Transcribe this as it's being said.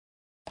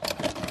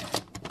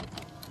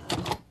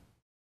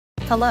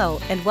Hello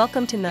and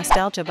welcome to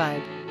Nostalgia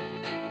Vibe.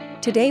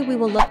 Today we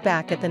will look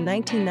back at the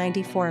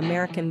 1994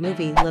 American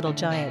movie Little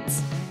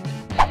Giants.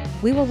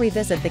 We will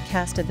revisit the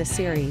cast of the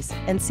series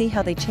and see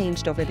how they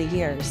changed over the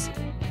years.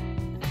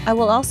 I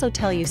will also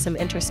tell you some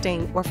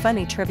interesting or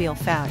funny trivial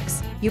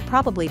facts you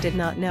probably did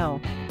not know.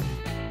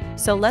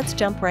 So let's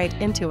jump right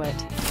into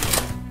it.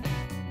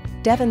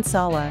 Devon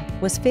Sawa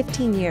was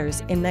 15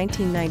 years in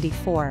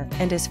 1994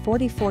 and is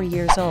 44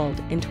 years old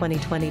in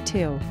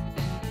 2022.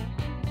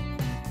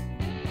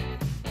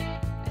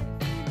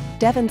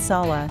 Devon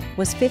Sawa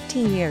was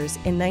 15 years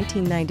in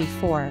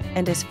 1994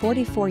 and is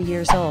 44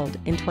 years old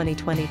in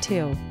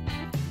 2022.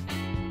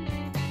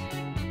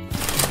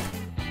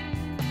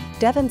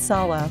 Devon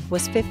Sawa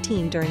was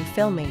 15 during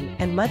filming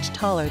and much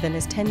taller than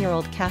his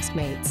 10-year-old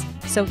castmates,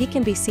 so he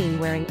can be seen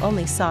wearing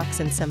only socks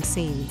in some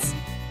scenes.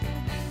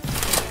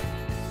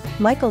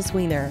 Michael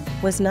Zwiener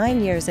was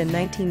 9 years in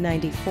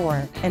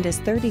 1994 and is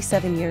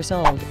 37 years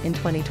old in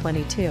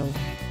 2022.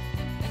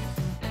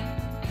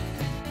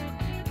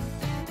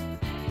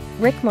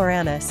 Rick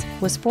Moranis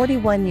was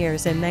 41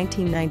 years in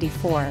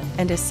 1994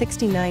 and is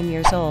 69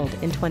 years old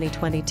in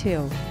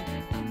 2022.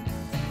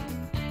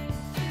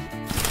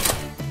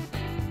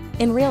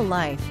 In real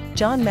life,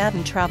 John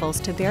Madden travels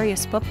to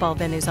various football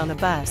venues on a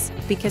bus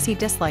because he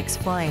dislikes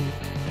flying.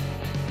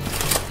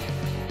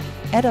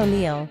 Ed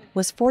O'Neill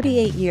was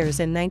 48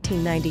 years in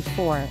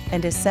 1994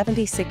 and is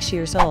 76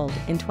 years old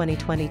in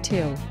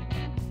 2022.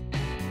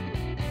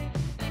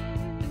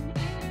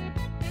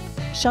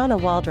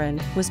 Shawna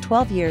Waldron was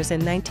 12 years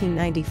in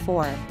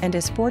 1994 and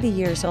is 40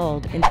 years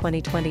old in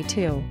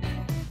 2022.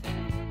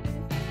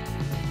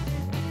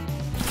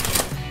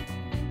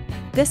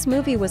 This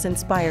movie was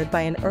inspired by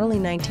an early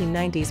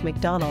 1990s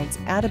McDonald's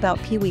ad about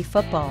Pee Wee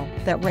football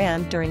that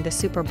ran during the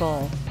Super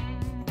Bowl.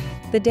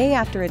 The day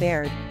after it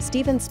aired,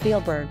 Steven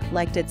Spielberg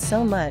liked it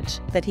so much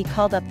that he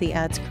called up the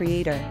ad's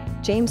creator,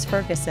 James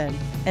Ferguson,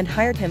 and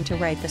hired him to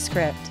write the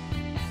script.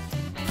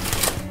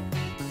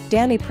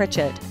 Danny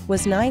Pritchett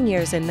was 9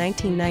 years in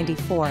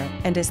 1994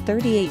 and is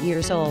 38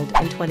 years old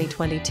in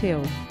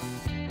 2022.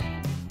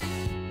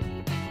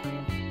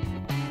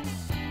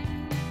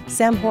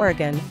 Sam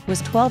Horrigan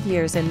was 12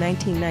 years in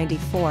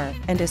 1994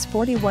 and is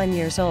 41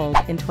 years old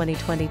in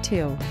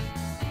 2022.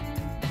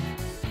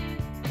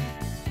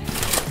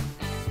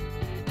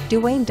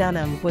 Duane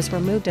Dunham was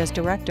removed as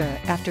director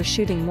after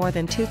shooting more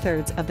than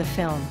two-thirds of the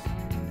film.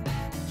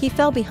 He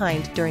fell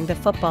behind during the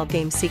football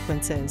game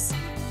sequences.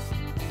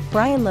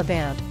 Brian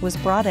Levant was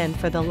brought in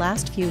for the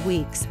last few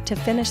weeks to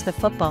finish the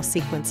football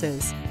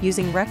sequences,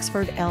 using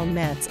Rexford L.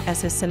 Metz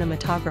as his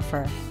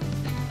cinematographer.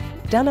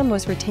 Dunham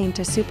was retained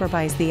to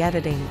supervise the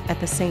editing at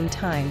the same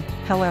time,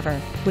 however,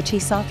 which he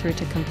saw through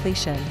to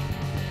completion.